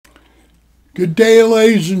Good day,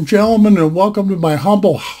 ladies and gentlemen, and welcome to my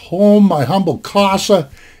humble home, my humble casa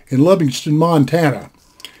in Livingston, Montana.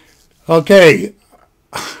 Okay,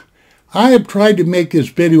 I have tried to make this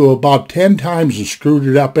video about 10 times and screwed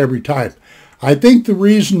it up every time. I think the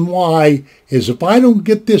reason why is if I don't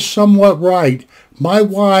get this somewhat right, my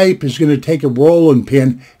wife is going to take a rolling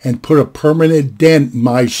pin and put a permanent dent in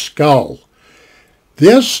my skull.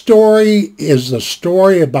 This story is the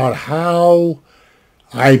story about how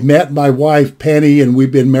I met my wife, Penny, and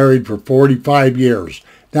we've been married for 45 years.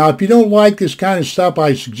 Now, if you don't like this kind of stuff,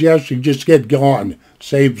 I suggest you just get gone.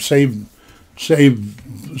 Save us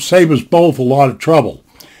both a lot of trouble.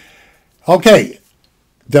 Okay,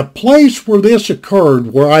 the place where this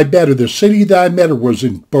occurred, where I met her, the city that I met her was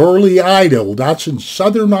in Burley, Idaho. That's in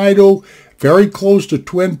southern Idaho, very close to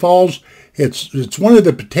Twin Falls. It's one of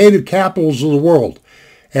the potato capitals of the world.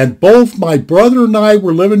 And both my brother and I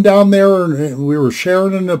were living down there, and we were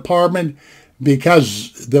sharing an apartment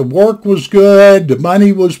because the work was good, the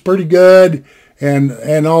money was pretty good, and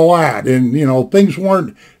all that. And, you know, things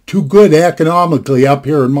weren't too good economically up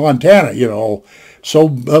here in Montana, you know. So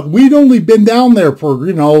we'd only been down there for,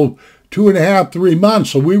 2.5, 3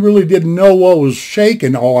 months, so we really didn't know what was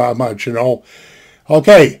shaking all that much, you know.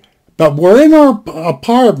 Okay, but we're in our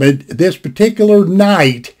apartment this particular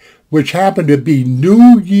night, which happened to be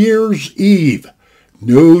New Year's Eve.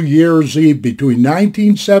 New Year's Eve between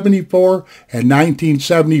 1974 and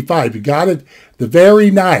 1975. You got it? The very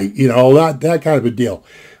night, that kind of a deal.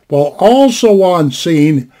 Well, also on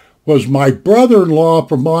scene was my brother-in-law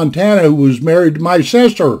from Montana who was married to my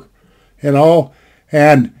sister,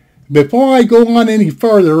 And before I go on any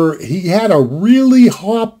further, he had a really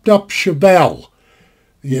hopped-up Chevelle.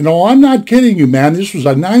 I'm not kidding you, man. This was a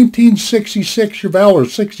 1966 Chevelle or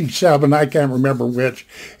 67. I can't remember which.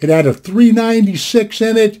 It had a 396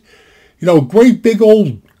 in it. Great big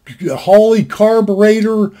old Holley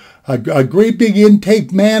carburetor, a great big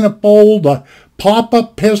intake manifold,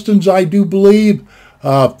 pop-up pistons, I do believe,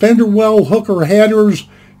 fender well hooker headers,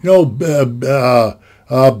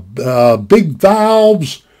 big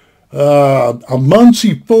valves, a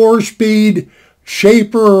Muncie 4-speed,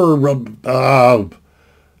 Schaefer,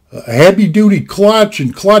 a heavy-duty clutch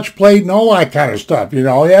and clutch plate and all that kind of stuff. He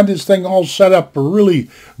had this thing all set up for really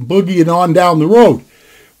boogieing on down the road.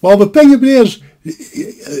 Well, the thing of it is,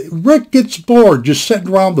 Rick gets bored just sitting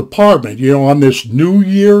around the apartment, on this New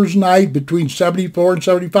Year's night between 74 and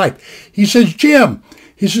 75. He says, Jim,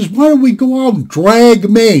 why don't we go out and drag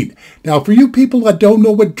Maine? Now, for you people that don't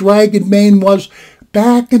know what dragging Maine was,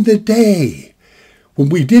 back in the day, when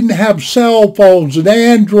we didn't have cell phones and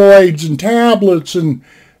Androids and tablets and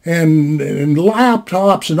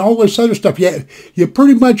laptops and all this other stuff, you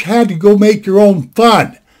pretty much had to go make your own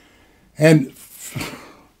fun. And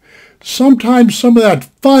sometimes some of that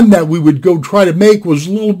fun that we would go try to make was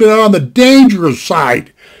a little bit on the dangerous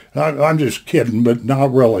side. I'm just kidding, but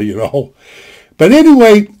not really, But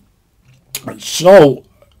anyway, so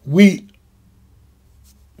we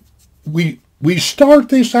start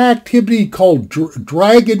this activity called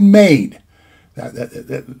Dragon Maine.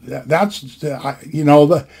 That's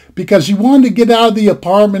because he wanted to get out of the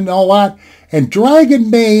apartment and all that. And Dragon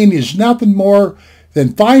Maine is nothing more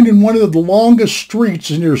than finding one of the longest streets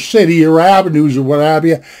in your city or avenues or what have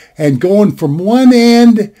you, and going from one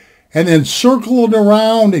end and then circling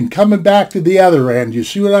around and coming back to the other end. You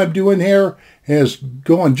see what I'm doing here? And it's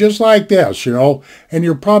going just like this, And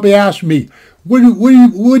you're probably asking me, what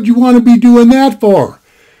would you want to be doing that for?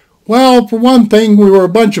 Well, for one thing, we were a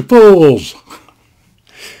bunch of fools.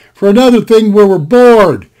 For another thing, we were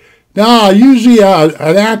bored. Now, usually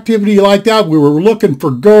an activity like that, we were looking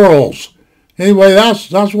for girls. Anyway,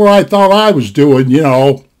 that's what I thought I was doing,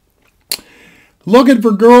 Looking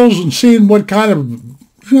for girls and seeing what kind of,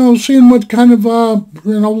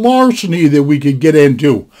 larceny that we could get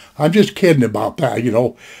into. I'm just kidding about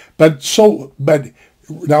that, But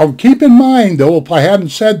now keep in mind, though, if I hadn't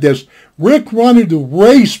said this, Rick wanted to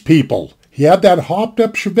race people. He had that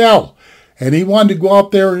hopped-up Chevelle, and he wanted to go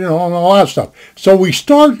out there, and all that stuff. So we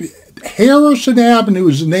start, Harrison Avenue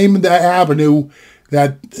is the name of the avenue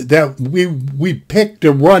that we picked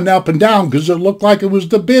to run up and down because it looked like it was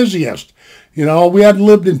the busiest. We hadn't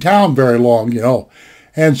lived in town very long,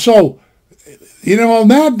 And so,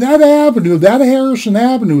 that avenue, that Harrison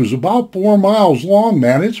Avenue is about 4 miles long,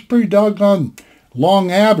 man. It's a pretty doggone long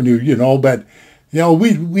avenue, but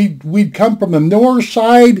we'd come from the north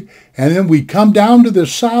side, and then we'd come down to the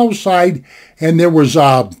south side, and there was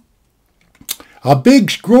a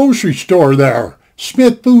big grocery store there,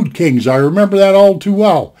 Smith Food Kings. I remember that all too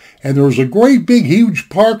well. And there was a great big huge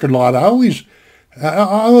parking lot. I always That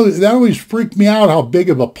always freaked me out how big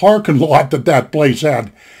of a parking lot that place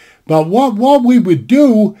had. But what we would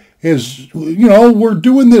do is, we're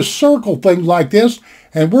doing this circle thing like this,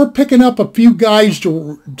 and we're picking up a few guys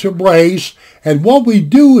to race. And what we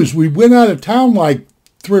do is we went out of town like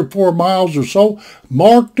 3 or 4 miles or so,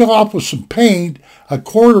 marked off with some paint, a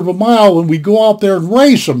quarter of a mile, and we go out there and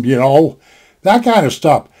race them, that kind of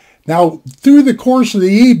stuff. Now, through the course of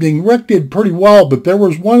the evening, Rick did pretty well, but there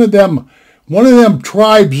was one of them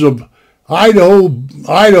tribes of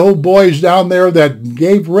Idaho boys down there that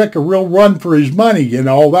gave Rick a real run for his money,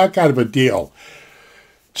 that kind of a deal.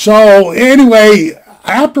 So anyway,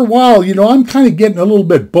 after a while, I'm kind of getting a little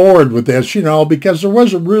bit bored with this, because there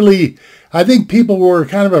wasn't really, I think people were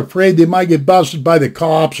kind of afraid they might get busted by the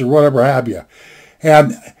cops or whatever have you.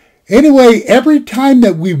 And anyway, every time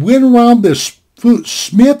that we went around this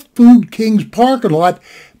Smith Food King's parking lot,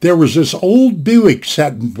 there was this old Buick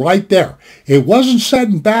sitting right there. It wasn't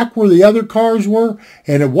sitting back where the other cars were,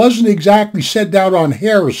 and it wasn't exactly set down on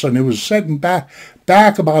Harrison. It was sitting back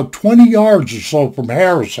about 20 yards or so from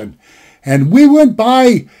Harrison. And we went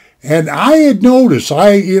by, and I had noticed,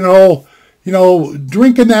 drinking that,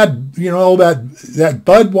 that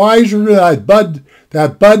Budweiser,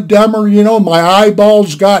 that Bud Dummer, my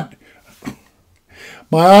eyeballs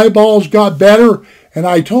got better. And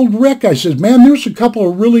I told Rick, I said, man, there's a couple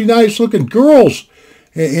of really nice looking girls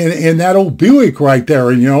in that old Buick right there.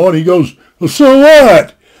 And, and he goes, well, so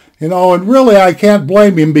what? And really I can't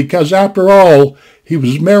blame him, because after all, he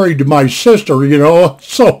was married to my sister,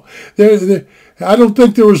 So I don't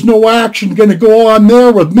think there was no action going to go on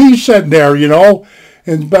there with me sitting there,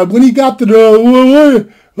 But when he got to the,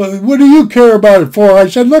 what do you care about it for? I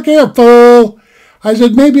said, look here, fool. I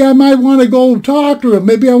said, maybe I might want to go talk to him.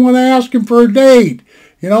 Maybe I want to ask him for a date.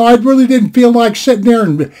 I really didn't feel like sitting there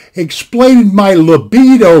and explaining my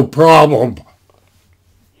libido problem.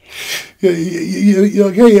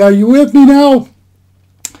 Okay, are you with me now?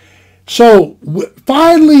 So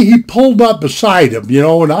finally he pulled up beside him,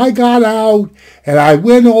 and I got out and I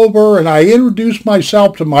went over and I introduced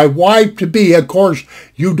myself to my wife-to-be. Of course,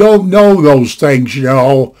 you don't know those things,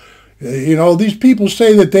 These people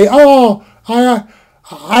say that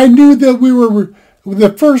I knew that we were,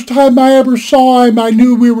 the first time I ever saw him, I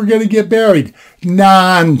knew we were going to get married.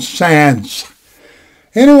 Nonsense.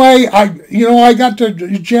 Anyway, I got to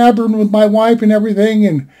jabbering with my wife and everything,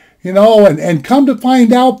 and and come to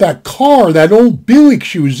find out that car, that old Buick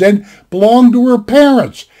she was in, belonged to her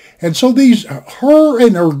parents. And so her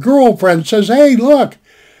and her girlfriend says, hey, look,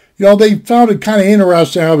 they found it kind of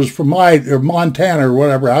interesting. I was from Montana or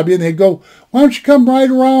whatever. And they go, why don't you come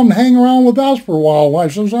right around and hang around with us for a while? I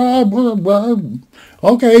says,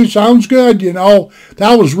 okay, sounds good.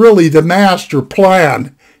 That was really the master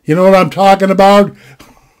plan. You know what I'm talking about?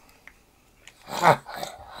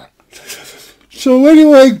 So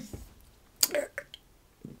anyway,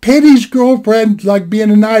 Penny's girlfriend, like being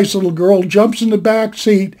a nice little girl, jumps in the back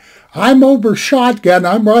seat. I'm over shotgun.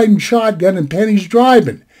 I'm riding shotgun, and Penny's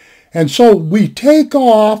driving. And so we take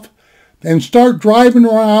off and start driving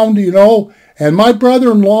around, and my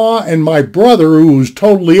brother-in-law and my brother, who's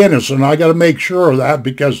totally innocent, I got to make sure of that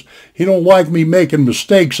because he don't like me making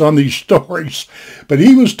mistakes on these stories, but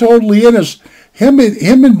he was totally innocent. Him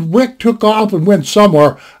and Rick took off and went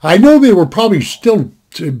somewhere. I know they were probably still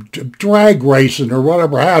drag racing or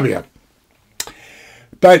whatever have you.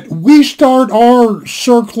 But we start our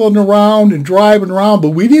circling around and driving around, but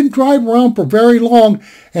we didn't drive around for very long.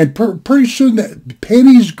 And pretty soon,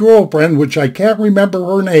 Penny's girlfriend, which I can't remember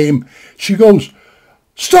her name, she goes,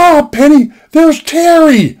 "Stop, Penny! There's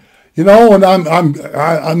Terry!" And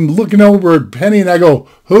I'm looking over at Penny and I go,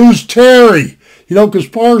 "Who's Terry?" Because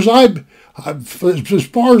as far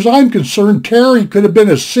as I'm concerned, Terry could have been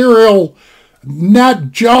a serial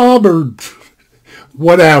nut job or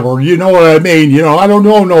whatever, you know what I mean? I don't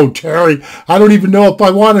know no Terry. I don't even know if I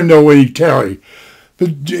want to know any Terry.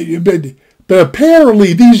 But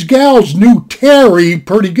apparently these gals knew Terry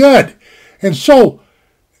pretty good. And so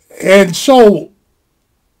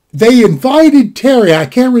they invited Terry. I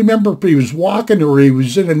can't remember if he was walking or he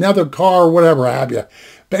was in another car or whatever have you.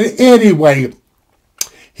 But anyway,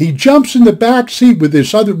 he jumps in the back seat with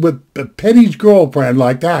Penny's girlfriend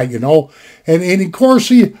like that, And of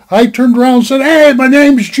course, I turned around and said, "Hey, my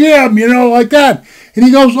name's Jim," like that. And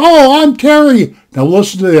he goes, "Oh, I'm Terry." Now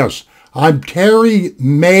listen to this. "I'm Terry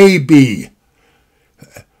Maybe."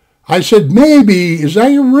 I said, "Maybe? Is that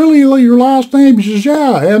really your last name?" He says,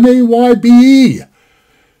 "Yeah, Maybe."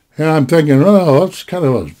 And I'm thinking, oh, that's kind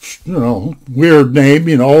of a, weird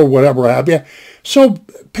name, or whatever have you. So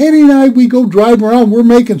Penny and I, we go driving around. We're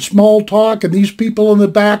making small talk, and these people in the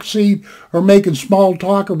back seat are making small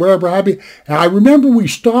talk or whatever have you. And I remember we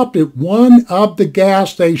stopped at one of the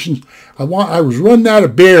gas stations. I was running out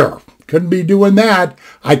of beer. Couldn't be doing that.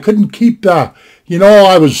 I couldn't keep the,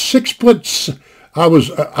 I was 6 foot. I was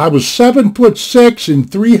 7'6"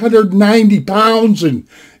 and 390 pounds, and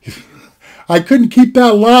I couldn't keep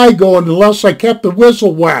that lie going unless I kept the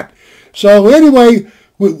whistle wet. So anyway,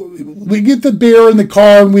 we get the beer in the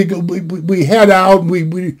car, and we head out,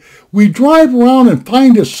 and we drive around and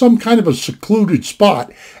find us some kind of a secluded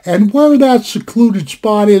spot. And where that secluded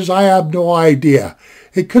spot is, I have no idea.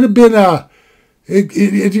 It could have been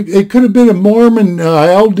it could have been a Mormon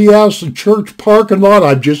LDS church parking lot.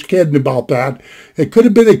 I'm just kidding about that. It could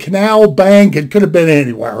have been a canal bank. It could have been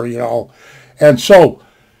anywhere, And so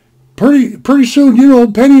pretty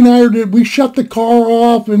soon, Penny and I, we shut the car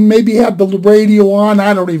off and maybe had the radio on.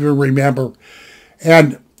 I don't even remember.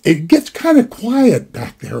 And it gets kind of quiet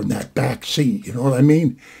back there in that back seat. You know what I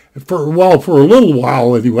mean? For a little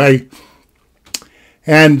while anyway.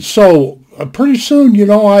 And so pretty soon,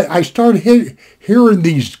 I started hearing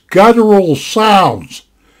these guttural sounds.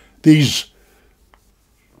 These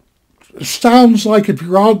sounds like if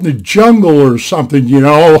you're out in the jungle or something,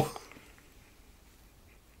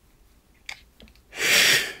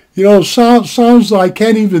 sounds that I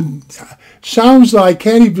can't even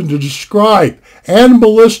describe.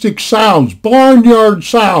 Animalistic sounds, barnyard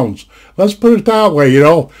sounds. Let's put it that way,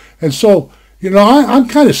 And so, I'm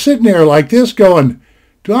kind of sitting there like this going,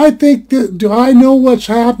 do I know what's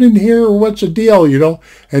happening here or what's the deal,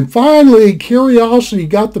 And finally, curiosity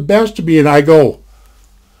got the best of me, and I go,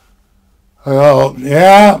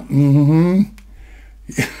 yeah,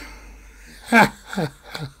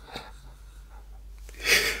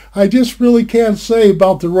 I just really can't say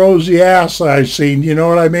about the rosy ass I've seen, you know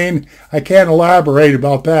what I mean? I can't elaborate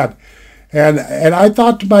about that. And I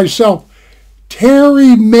thought to myself,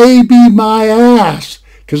 Terry may be my ass.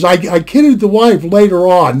 Because I kidded the wife later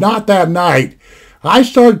on, not that night. I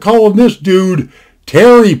started calling this dude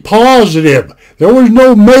Terry Positive. There was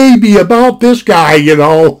no maybe about this guy,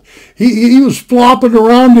 He was flopping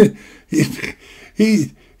around.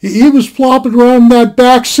 He was flopping around in that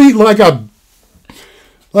back seat like a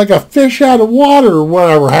fish out of water or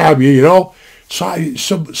whatever have you,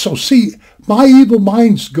 So see, my evil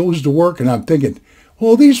mind goes to work, and I'm thinking,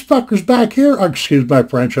 well, these fuckers back here, excuse my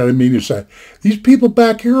French, I didn't mean to say, these people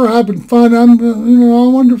back here are having fun. I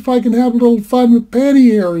wonder if I can have a little fun with Penny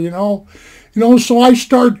here, So I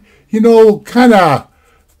start, kind of,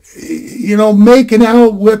 making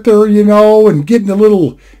out with her, and getting a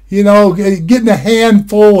little, getting a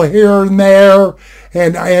handful here and there,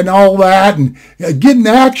 and all that, and getting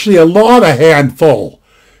actually a lot of handful,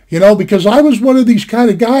 because I was one of these kind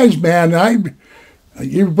of guys, man.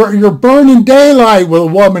 You're burning daylight with a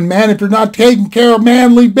woman, man, if you're not taking care of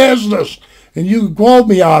manly business. And you can quote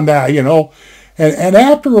me on that, And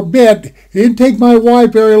after a bit, it didn't take my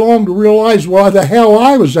wife very long to realize what the hell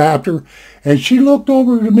I was after. And she looked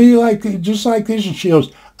over to me just like this, and she goes,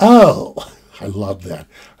 oh, I love that.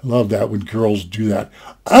 I love that when girls do that.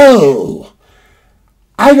 Oh,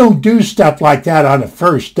 I don't do stuff like that on a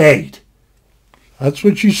first date. That's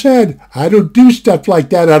what she said. I don't do stuff like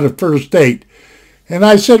that on a first date. And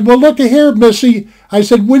I said, well, look here, Missy. I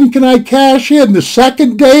said, when can I cash in? The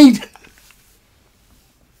second date?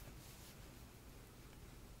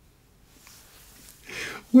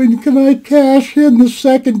 When can I cash in the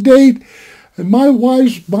second date? And my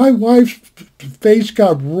wife's face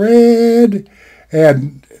got red,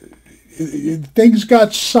 and things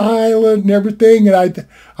got silent and everything. And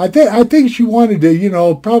I think she wanted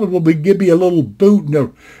to, probably give me a little boot in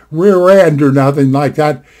the rear end or nothing like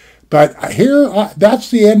that. But that's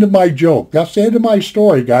the end of my joke. That's the end of my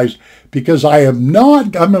story, guys, because I'm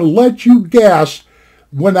going to let you guess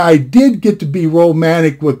when I did get to be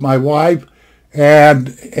romantic with my wife,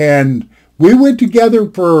 and we went together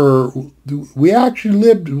went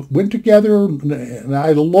together, and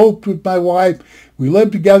I eloped with my wife. We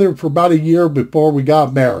lived together for about a year before we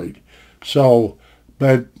got married. So,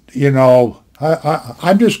 but,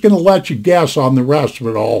 I'm just going to let you guess on the rest of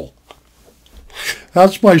it all.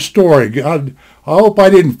 That's my story. God, I hope I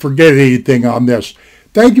didn't forget anything on this.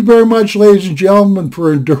 Thank you very much, ladies and gentlemen,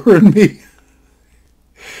 for enduring me.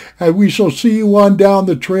 And we shall see you on down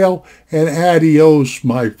the trail. And adios,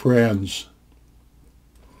 my friends.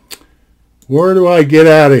 Where do I get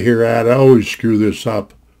out of here at? I always screw this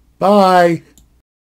up. Bye.